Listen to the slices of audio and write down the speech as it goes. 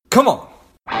Come on.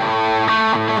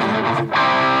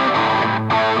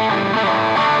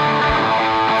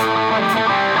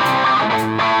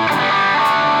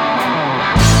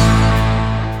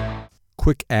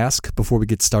 Quick ask before we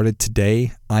get started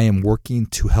today. I am working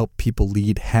to help people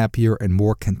lead happier and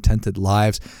more contented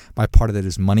lives. My part of that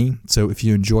is money. So if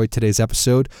you enjoyed today's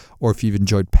episode or if you've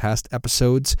enjoyed past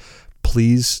episodes,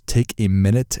 please take a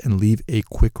minute and leave a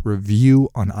quick review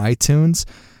on iTunes.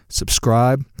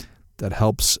 Subscribe. That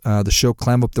helps the show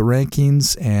climb up the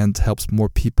rankings and helps more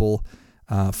people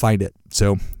find it.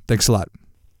 So thanks a lot.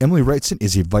 Emily Wrightson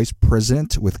is a vice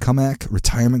president with Comac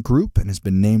Retirement Group and has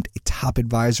been named a top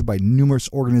advisor by numerous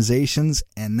organizations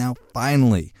and now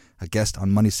finally a guest on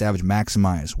Money Savage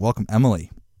Maximize. Welcome, Emily.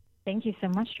 Thank you so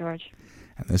much, George.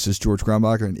 And this is George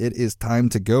Grombacher, and it is time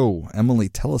to go. Emily,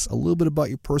 tell us a little bit about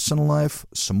your personal life,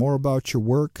 some more about your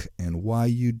work, and why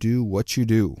you do what you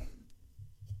do.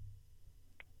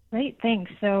 Great, thanks.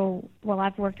 So,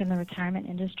 I've worked in the retirement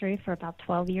industry for about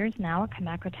 12 years now at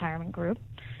Comac Retirement Group.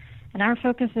 And our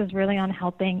focus is really on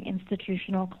helping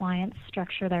institutional clients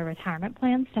structure their retirement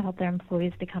plans to help their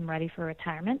employees become ready for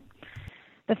retirement.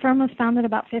 The firm was founded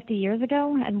about 50 years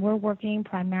ago, and we're working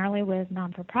primarily with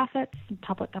non-for-profits and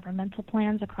public governmental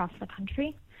plans across the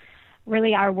country.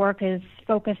 Really, our work is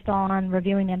focused on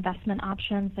reviewing investment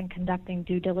options and conducting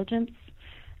due diligence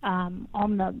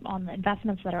on the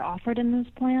investments that are offered in those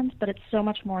plans, but it's so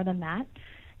much more than that.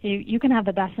 You can have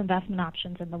the best investment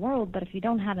options in the world, but if you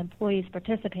don't have employees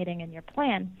participating in your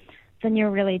plan, then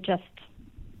you're really just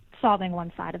solving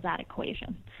one side of that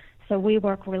equation. So we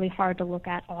work really hard to look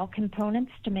at all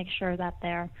components to make sure that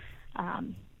that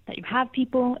you have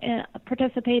people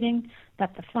participating,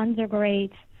 that the funds are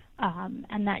great,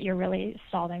 and that you're really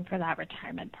solving for that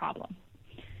retirement problem.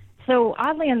 So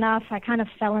oddly enough, I kind of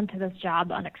fell into this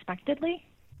job unexpectedly.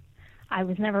 I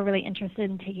was never really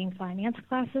interested in taking finance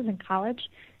classes in college.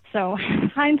 So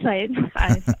hindsight,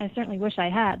 I certainly wish I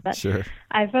had, but Sure.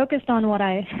 I focused on what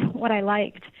I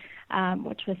liked,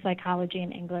 which was psychology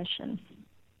and English, and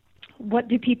what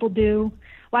do people do?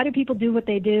 Why do people do what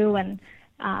they do? And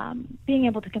being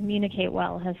able to communicate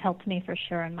well has helped me for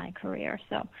sure in my career.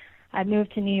 So I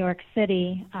moved to New York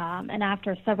City, and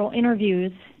after several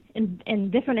interviews in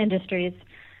different industries,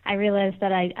 I realized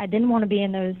that I didn't want to be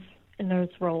in those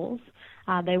roles.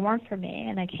 They weren't for me,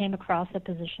 and I came across a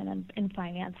position in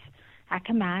finance at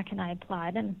Comac, and I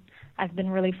applied, and I've been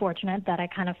really fortunate that I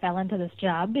kind of fell into this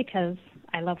job because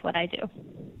I love what I do.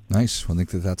 Nice. Well, I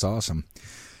think that's awesome.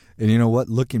 And you know what?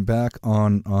 Looking back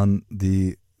on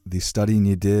the studying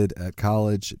you did at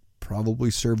college, it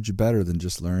probably served you better than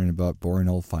just learning about boring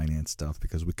old finance stuff,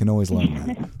 because we can always learn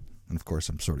that. And of course,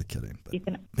 I'm sort of kidding, but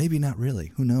maybe not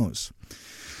really. Who knows?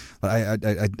 But I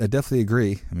definitely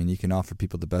agree. I mean, you can offer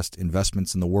people the best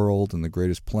investments in the world and the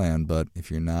greatest plan, but if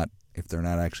they're not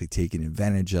actually taking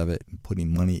advantage of it and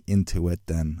putting money into it,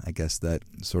 then I guess that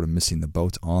sort of missing the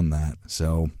boat on that.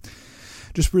 So,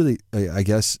 just really, I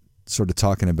guess, sort of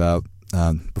talking about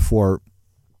before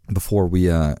we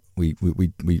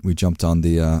jumped on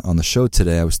the show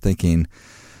today, I was thinking,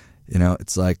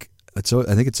 it's like. I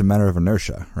think it's a matter of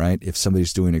inertia, right? If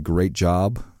somebody's doing a great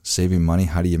job saving money,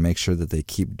 how do you make sure that they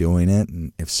keep doing it?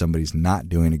 And if somebody's not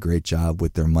doing a great job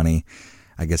with their money,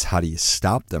 I guess how do you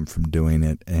stop them from doing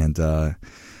it? And I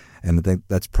think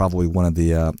that's probably one of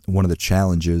the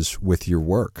challenges with your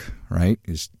work, right?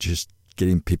 Is just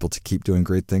getting people to keep doing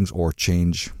great things or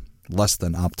change less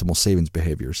than optimal savings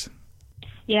behaviors.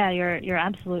 Yeah, you're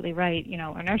absolutely right.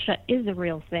 Inertia is a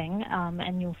real thing,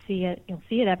 and you'll see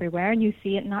it everywhere, and you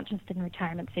see it not just in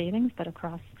retirement savings, but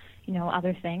across,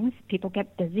 other things. People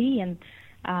get busy and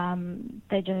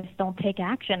they just don't take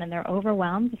action, and they're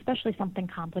overwhelmed, especially something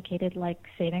complicated like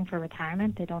saving for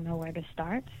retirement. They don't know where to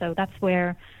start. So that's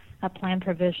where a plan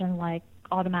provision like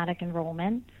automatic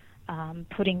enrollment,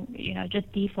 just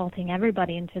defaulting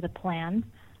everybody into the plan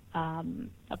on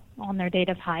their date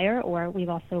of hire, or we've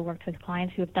also worked with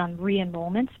clients who have done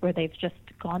re-enrollments where they've just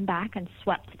gone back and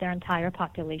swept their entire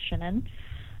population in,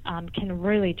 can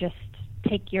really just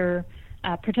take your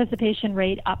participation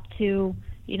rate up to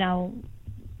 90%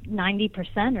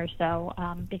 or so,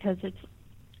 because it's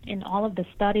in all of the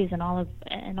studies and all of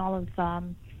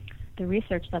the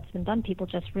research that's been done, people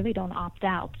just really don't opt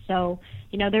out. So,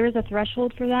 there is a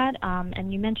threshold for that.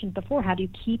 And you mentioned before, how do you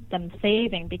keep them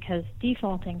saving? Because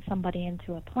defaulting somebody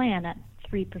into a plan at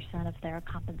 3% of their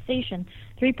compensation,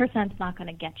 3% is not going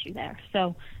to get you there.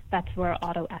 So that's where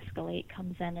auto escalate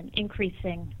comes in, and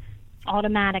increasing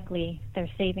automatically their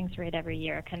savings rate every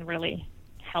year can really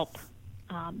help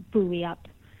buoy up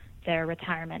their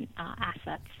retirement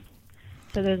assets.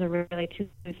 So those are really two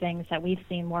things that we've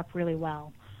seen work really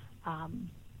well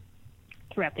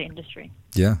throughout the industry.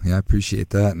 Yeah, I appreciate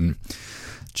that. And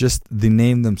just the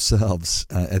name themselves,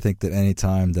 I think that any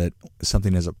time that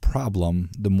something is a problem,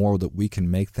 the more that we can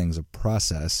make things a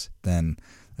process, then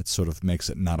that sort of makes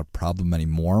it not a problem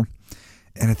anymore.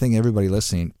 And I think everybody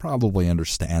listening probably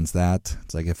understands that.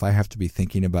 It's like if I have to be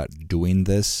thinking about doing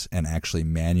this and actually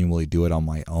manually do it on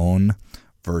my own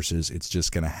versus it's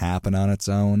just going to happen on its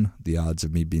own, the odds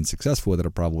of me being successful with it are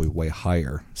probably way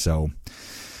higher. So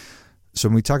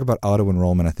when we talk about auto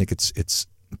enrollment, I think it's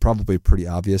probably a pretty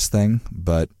obvious thing,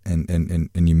 but and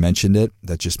you mentioned it,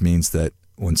 that just means that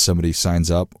when somebody signs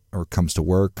up or comes to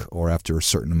work or after a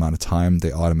certain amount of time,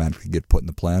 they automatically get put in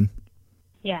the plan.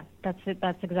 Yeah, that's it.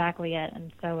 That's exactly it.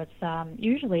 And so it's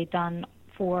usually done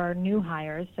for new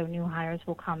hires. So new hires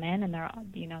will come in and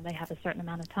they have a certain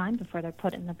amount of time before they're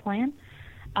put in the plan.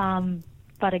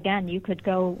 But again, you could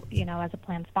go, as a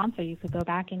plan sponsor, you could go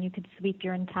back and you could sweep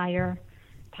your entire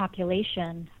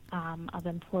population of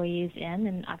employees in.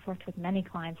 And I've worked with many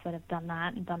clients that have done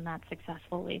that and done that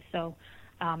successfully. So,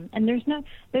 and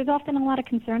there's often a lot of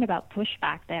concern about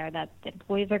pushback there, that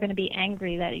employees are going to be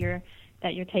angry that you're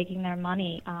taking their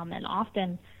money, and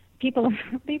often people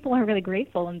are really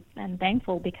grateful and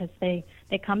thankful because they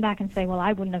come back and say, well,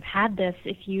 I wouldn't have had this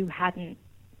if you hadn't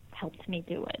helped me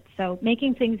do it. So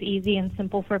making things easy and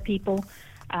simple for people,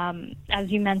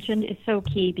 as you mentioned, is so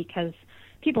key because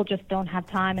people just don't have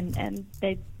time and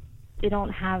they don't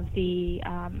have the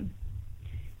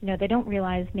they don't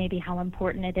realize maybe how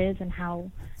important it is and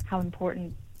how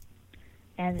important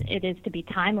and it is to be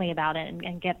timely about it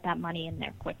and get that money in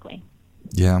there quickly.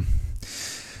 Yeah,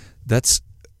 that's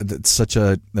such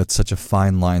a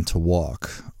fine line to walk,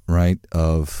 right?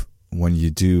 Of when you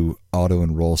do auto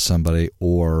enroll somebody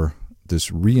or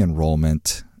this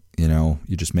re-enrollment,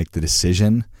 you just make the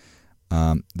decision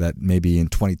that maybe in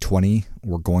 2020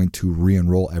 we're going to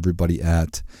re-enroll everybody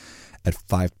at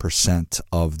 5%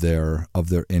 of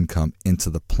their income into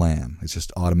the plan. It's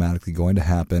just automatically going to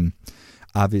happen.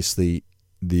 Obviously,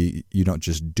 you don't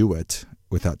just do it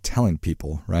without telling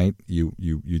people, right? You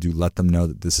do let them know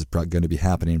that this is going to be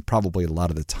happening probably a lot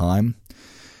of the time.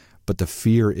 But the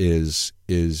fear is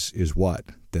what?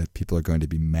 That people are going to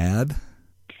be mad?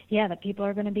 Yeah, that people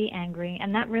are going to be angry.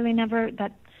 And that really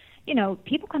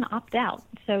people can opt out.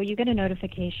 So you get a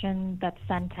notification that's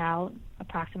sent out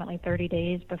approximately 30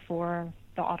 days before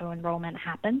the auto enrollment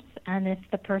happens. And if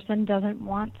the person doesn't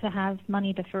want to have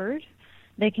money deferred,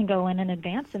 they can go in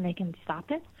advance and they can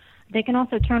stop it. They can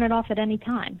also turn it off at any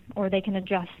time, or they can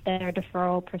adjust their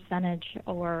deferral percentage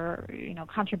or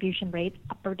contribution rate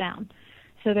up or down.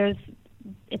 So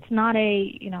it's not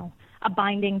a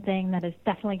binding thing that is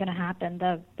definitely going to happen.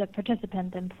 The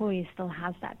participant, the employee, still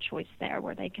has that choice there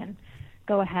where they can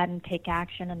go ahead and take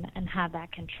action and have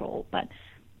that control. But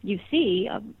you see,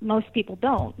 most people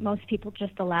don't. Most people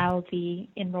just allow the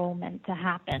enrollment to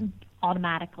happen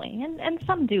automatically, and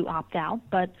some do opt out,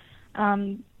 but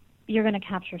you're going to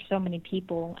capture so many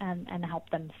people and help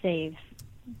them save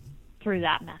through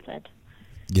that method.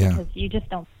 Yeah. Because you just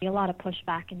don't see a lot of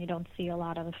pushback and you don't see a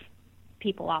lot of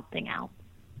people opting out.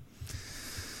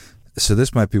 So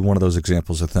this might be one of those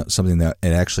examples of something that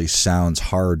it actually sounds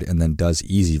hard and then does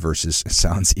easy versus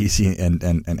sounds easy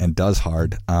and does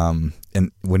hard.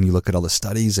 And when you look at all the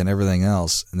studies and everything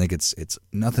else, I think it's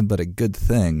nothing but a good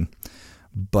thing.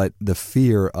 But the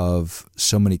fear of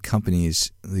so many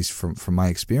companies, at least from my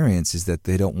experience, is that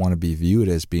they don't want to be viewed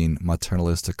as being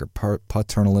maternalistic or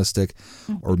paternalistic,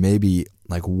 or maybe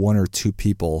like one or two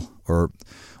people or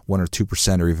 1 or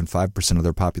 2% or even 5% of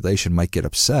their population might get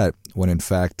upset when in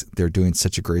fact they're doing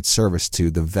such a great service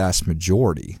to the vast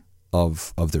majority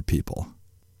of their people.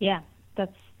 Yeah,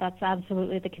 that's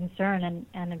absolutely the concern,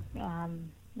 and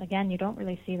again, you don't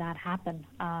really see that happen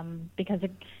because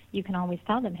you can always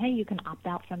tell them, hey, you can opt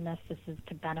out from this. This is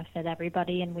to benefit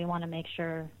everybody, and we want to make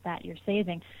sure that you're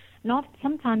saving. And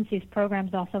sometimes these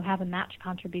programs also have a match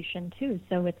contribution too,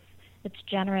 so it's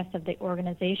generous of the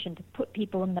organization to put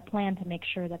people in the plan to make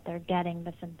sure that they're getting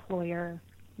this employer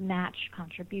match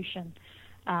contribution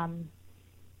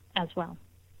as well.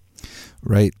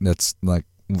 Right. That's like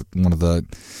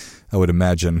I would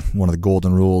imagine, one of the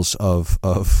golden rules of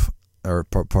or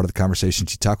part of the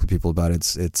conversations you talk with people about.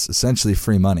 It's essentially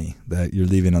free money that you're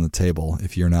leaving on the table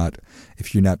if you're not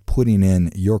putting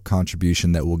in your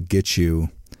contribution that will get you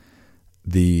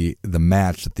the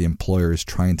match that the employer is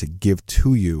trying to give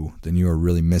to you. Then you are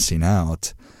really missing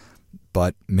out.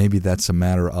 But maybe that's a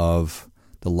matter of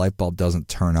the light bulb doesn't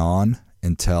turn on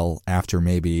until after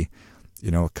maybe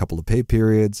a couple of pay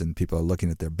periods, and people are looking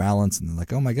at their balance and they're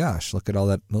like, oh my gosh, look at all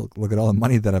that, look at all the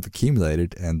money that I've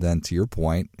accumulated. And then to your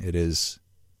point, it is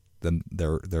then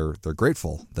they're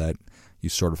grateful that you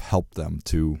sort of help them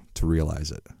to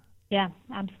realize it. Yeah,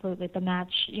 absolutely. The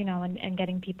match, and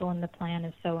getting people in the plan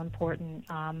is so important.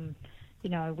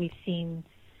 We've seen,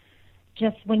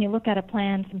 just when you look at a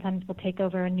plan, sometimes we'll take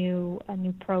over a new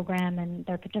program and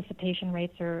their participation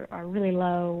rates are really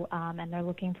low, and they're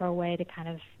looking for a way to kind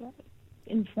of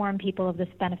inform people of this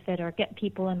benefit or get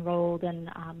people enrolled, and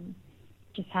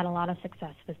just had a lot of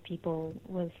success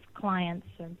with clients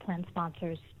and plan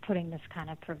sponsors putting this kind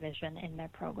of provision in their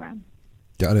program.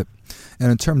 Got it.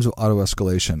 And in terms of auto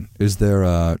escalation, is there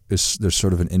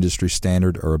sort of an industry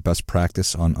standard or a best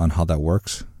practice on how that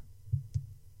works?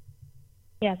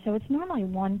 Yeah, so it's normally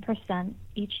 1%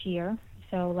 each year.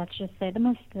 So let's just say the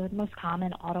most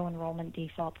common auto enrollment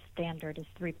default standard is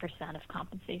 3% of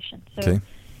compensation. So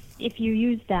if you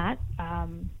use that,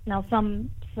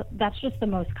 that's just the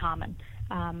most common.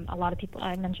 A lot of people,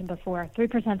 I mentioned before,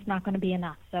 3% is not going to be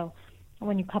enough. So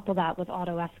when you couple that with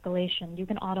auto escalation, you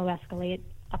can auto escalate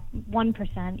up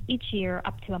 1% each year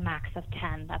up to a max of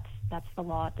 10. That's the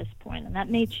law at this point, and that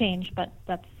may change, but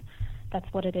that's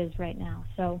what it is right now.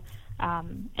 So,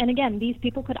 and again, these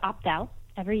people could opt out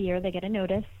every year. They get a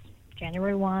notice,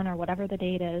 January 1 or whatever the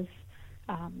date is.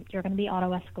 You're going to be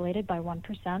auto escalated by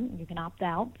 1%. You can opt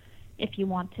out if you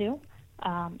want to.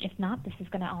 If not, this is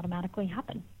going to automatically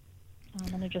happen,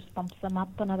 and it just bumps them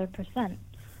up another percent.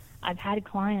 I've had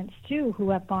clients, too,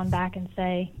 who have gone back and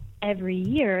say every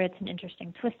year, it's an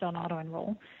interesting twist on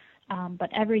auto-enroll, but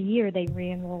every year they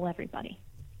re-enroll everybody.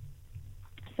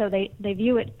 So they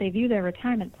view their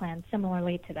retirement plan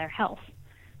similarly to their health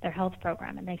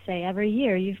program, and they say every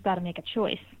year you've got to make a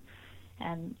choice.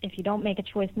 And if you don't make a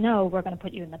choice, no, we're going to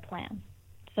put you in the plan.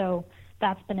 So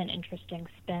that's been an interesting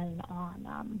spin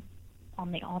on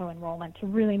the auto-enrollment to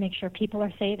really make sure people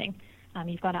are saving.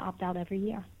 You've got to opt out every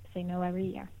year, say no every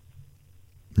year.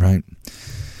 Right.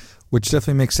 Which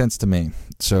definitely makes sense to me.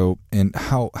 So, and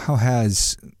how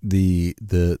has the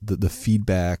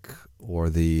feedback or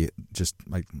the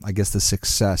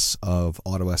success of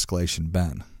auto escalation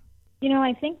been?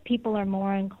 I think people are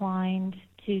more inclined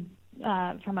to,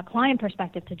 from a client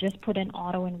perspective, to just put in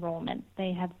auto enrollment.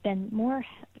 They have been more,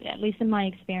 at least in my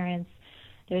experience,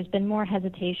 there's been more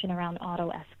hesitation around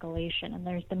auto escalation, and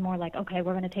there's been more like, okay,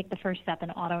 we're going to take the first step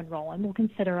and auto enroll, and we'll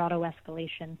consider auto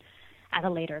escalation at a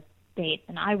later date.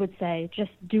 And I would say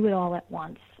just do it all at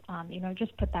once.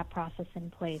 Just put that process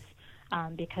in place,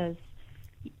 because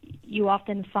you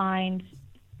often find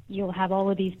you'll have all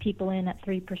of these people in at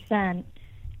 3%,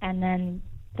 and then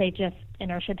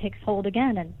inertia takes hold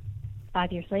again, and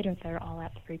 5 years later they're all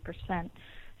at 3%.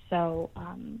 So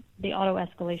the auto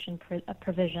escalation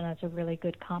provision is a really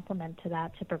good complement to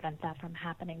that to prevent that from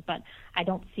happening. But I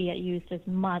don't see it used as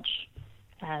much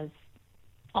as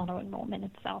auto enrollment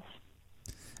itself.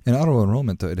 And auto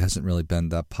enrollment, though, it hasn't really been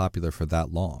that popular for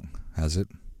that long, has it?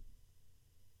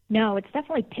 No, it's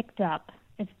definitely picked up.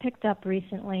 It's picked up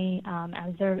recently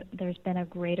as there's been a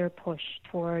greater push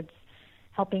towards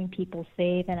helping people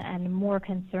save and more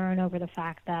concern over the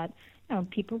fact that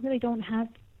people really don't have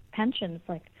pensions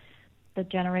like the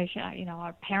generation,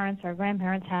 our parents, our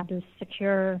grandparents had this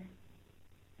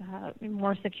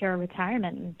more secure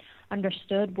retirement and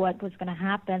understood what was going to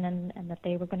happen and that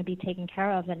they were going to be taken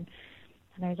care of. And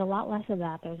there's a lot less of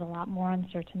that. There's a lot more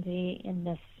uncertainty in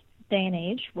this day and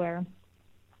age where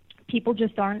people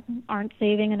just aren't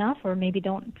saving enough, or maybe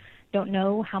don't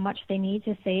know how much they need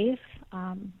to save.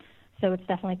 So it's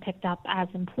definitely picked up as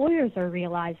employers are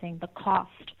realizing the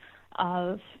cost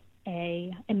of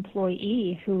a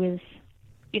employee who is,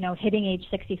 hitting age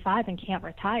 65 and can't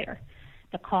retire.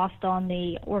 The cost on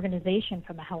the organization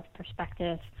from a health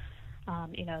perspective,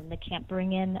 they can't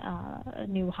bring in a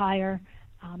new hire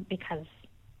because,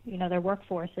 their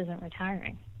workforce isn't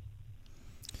retiring.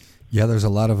 Yeah, there's a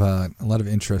lot of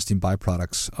interesting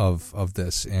byproducts of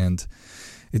this, and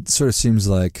it sort of seems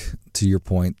like, to your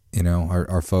point,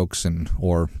 our folks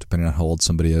or depending on how old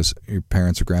somebody is, your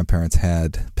parents or grandparents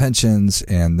had pensions,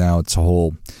 and now it's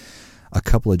a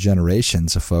couple of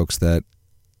generations of folks that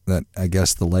I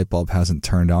guess the light bulb hasn't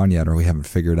turned on yet, or we haven't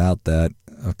figured out that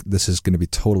this is going to be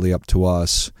totally up to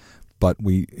us, but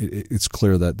it's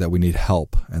clear that we need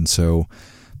help, and so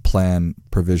plan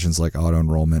provisions like auto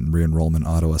enrollment and re-enrollment,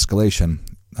 auto escalation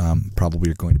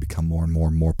probably are going to become more and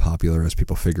more popular as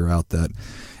people figure out that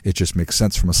it just makes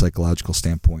sense from a psychological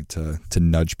standpoint to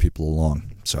nudge people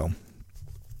along. So,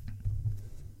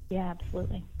 yeah,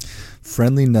 absolutely.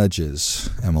 Friendly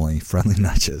nudges, Emily. Friendly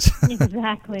nudges.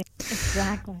 Exactly.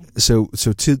 So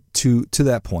to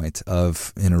that point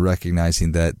of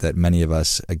recognizing that many of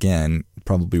us again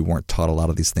probably weren't taught a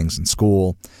lot of these things in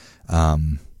school.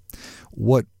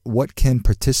 What can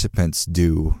participants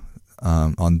do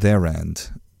on their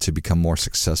end to become more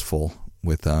successful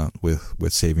with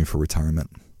saving for retirement?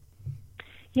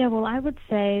 Yeah, well, I would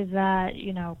say that,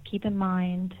 keep in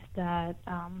mind that,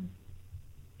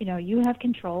 you have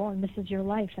control and this is your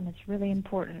life and it's really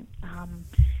important.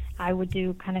 I would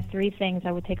do kind of three things.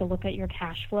 I would take a look at your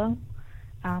cash flow.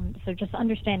 So just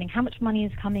understanding how much money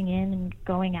is coming in and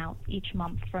going out each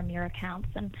month from your accounts.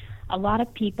 And a lot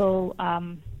of people,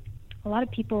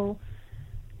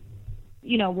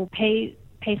 will pay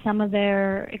some of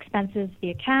their expenses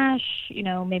via cash.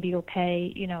 Maybe you'll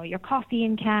pay, your coffee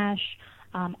in cash.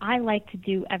 I like to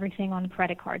do everything on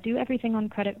credit card. Do everything on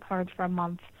credit card for a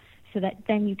month so that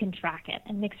then you can track it.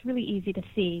 And it makes it really easy to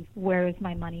see where is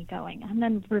my money going and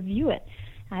then review it.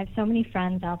 I have so many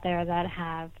friends out there that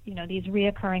have, these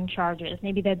reoccurring charges.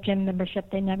 Maybe their gym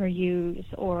membership they never use,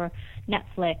 or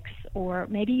Netflix, or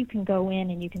maybe you can go in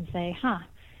and you can say,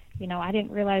 I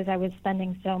didn't realize I was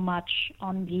spending so much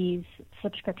on these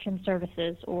subscription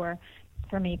services, or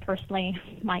for me personally,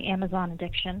 my Amazon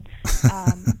addiction.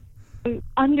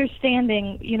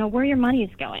 Understanding, where your money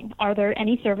is going. Are there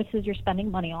any services you're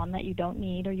spending money on that you don't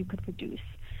need or you could reduce?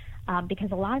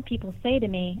 Because a lot of people say to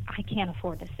me, I can't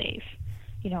afford to save.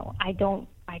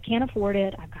 I can't afford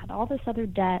it. I've got all this other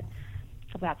debt.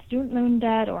 I've got student loan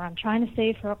debt, or I'm trying to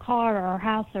save for a car or a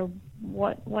house or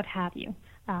what have you.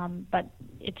 But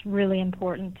it's really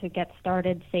important to get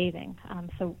started saving.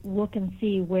 So look and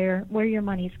see where your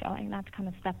money's going. That's kind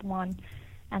of step one.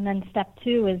 And then step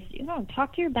two is,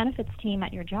 talk to your benefits team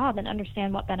at your job and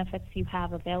understand what benefits you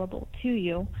have available to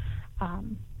you.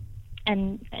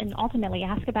 And ultimately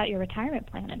ask about your retirement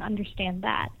plan and understand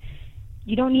that.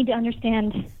 You don't need to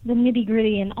understand the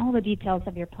nitty-gritty and all the details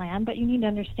of your plan, but you need to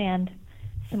understand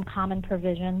some common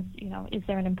provisions. Is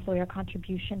there an employer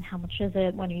contribution? How much is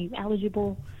it? When are you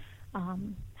eligible?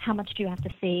 How much do you have to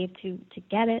save to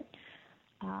get it?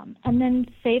 And then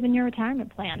save in your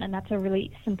retirement plan. And that's a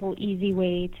really simple, easy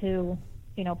way to,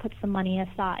 put some money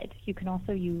aside. You can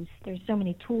also there's so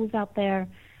many tools out there,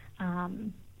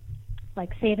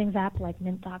 like savings app like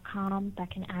Mint.com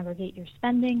that can aggregate your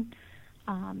spending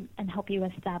and help you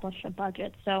establish a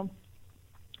budget. So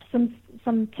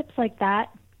some tips like that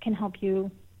can help you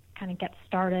kind of get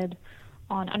started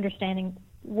on understanding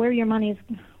where your money is,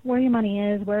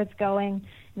 where it's going,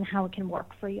 and how it can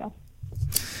work for you.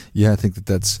 Yeah, I think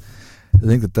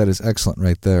that is excellent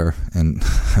right there. And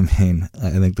I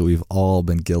think that we've all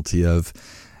been guilty of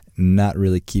not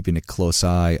really keeping a close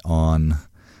eye on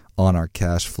our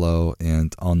cash flow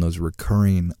and on those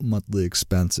recurring monthly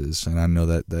expenses. And I know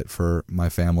that for my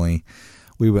family,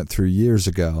 we went through years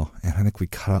ago, and I think we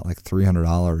cut out like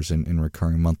 $300 in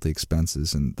recurring monthly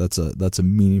expenses, and that's a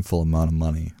meaningful amount of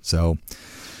money. So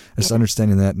just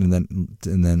understanding that, and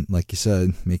then like you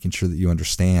said, making sure that you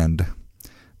understand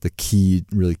the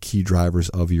really key drivers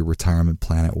of your retirement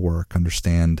plan at work.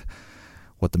 Understand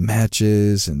what the match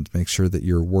is, and make sure that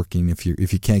you're working. If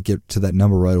you can't get to that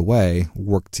number right away,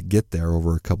 work to get there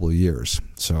over a couple of years.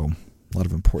 So a lot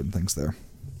of important things there.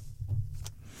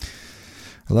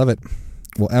 I love it.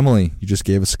 Well, Emily, you just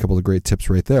gave us a couple of great tips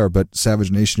right there, but Savage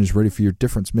Nation is ready for your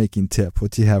difference-making tip.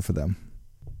 What do you have for them?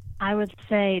 I would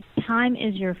say time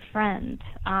is your friend.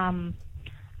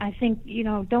 I think,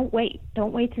 don't wait.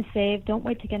 Don't wait to save. Don't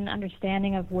wait to get an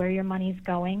understanding of where your money's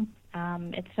going.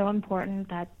 It's so important,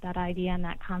 that idea and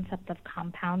that concept of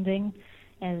compounding,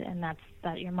 and that's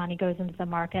that your money goes into the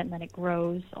market and then it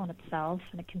grows on itself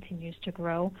and it continues to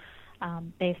grow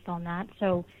based on that.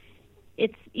 So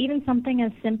it's even something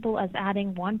as simple as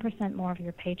adding 1% more of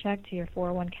your paycheck to your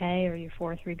 401k or your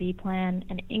 403b plan,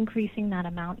 and increasing that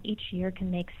amount each year can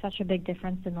make such a big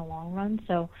difference in the long run.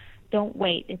 So don't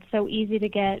wait. It's so easy to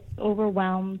get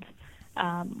overwhelmed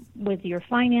with your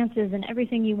finances and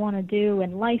everything you want to do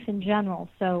and life in general.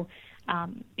 So,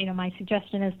 my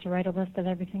suggestion is to write a list of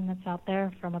everything that's out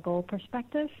there from a goal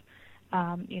perspective.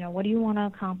 What do you want to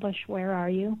accomplish? Where are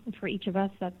you? And for each of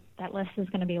us, that list is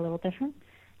going to be a little different.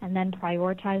 And then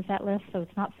prioritize that list so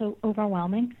it's not so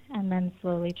overwhelming, and then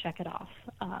slowly check it off.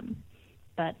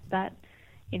 But that,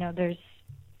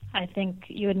 I think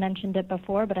you had mentioned it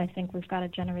before, but I think we've got a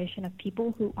generation of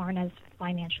people who aren't as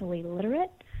financially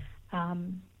literate.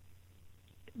 And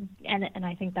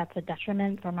I think that's a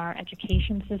detriment from our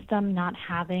education system, not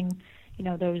having,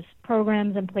 those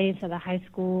programs in place at a high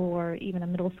school or even a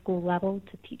middle school level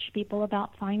to teach people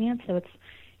about finance. So it's,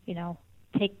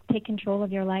 take control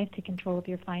of your life, take control of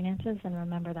your finances, and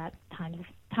remember that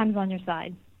time's on your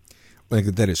side. I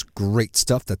think that is great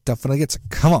stuff. That definitely gets it.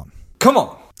 Come on.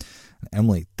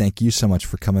 Emily, thank you so much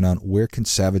for coming on. Where can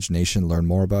Savage Nation learn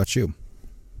more about you?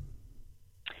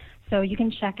 So you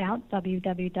can check out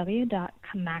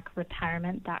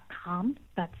www.camacretirement.com.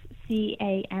 That's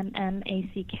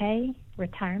CAMMACK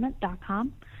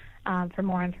retirement.com for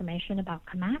more information about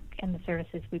CAMAC and the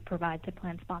services we provide to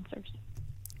plan sponsors.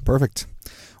 Perfect.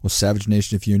 Well, Savage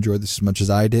Nation, if you enjoyed this as much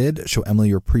as I did, show Emily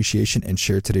your appreciation and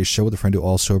share today's show with a friend who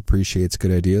also appreciates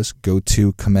good ideas. Go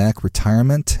to CAMAC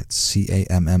Retirement. It's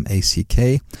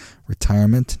CAMMACK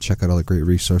Retirement. Check out all the great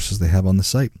resources they have on the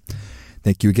site.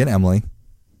 Thank you again, Emily.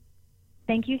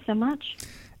 Thank you so much.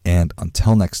 And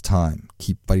until next time,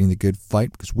 keep fighting the good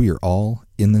fight because we are all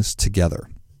in this together.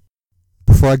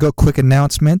 Before I go, quick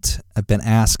announcement. I've been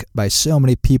asked by so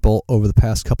many people over the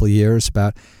past couple of years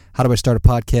about how do I start a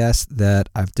podcast, that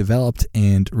I've developed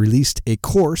and released a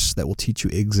course that will teach you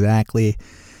exactly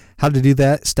how to do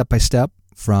that step by step,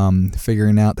 from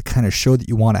figuring out the kind of show that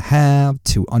you want to have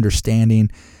to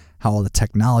understanding how all the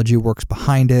technology works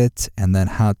behind it, and then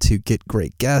how to get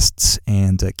great guests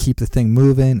and keep the thing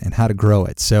moving and how to grow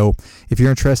it. So if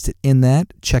you're interested in that,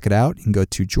 check it out. You can go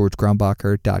to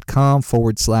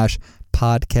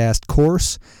georgegrumbacher.com/podcast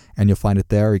course, and you'll find it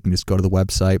there. You can just go to the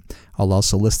website. I'll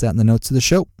also list that in the notes of the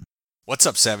show. What's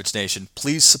up, Savage Nation?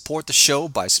 Please support the show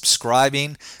by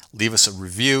subscribing, leave us a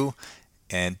review,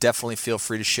 and definitely feel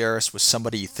free to share us with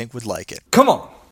somebody you think would like it. Come on.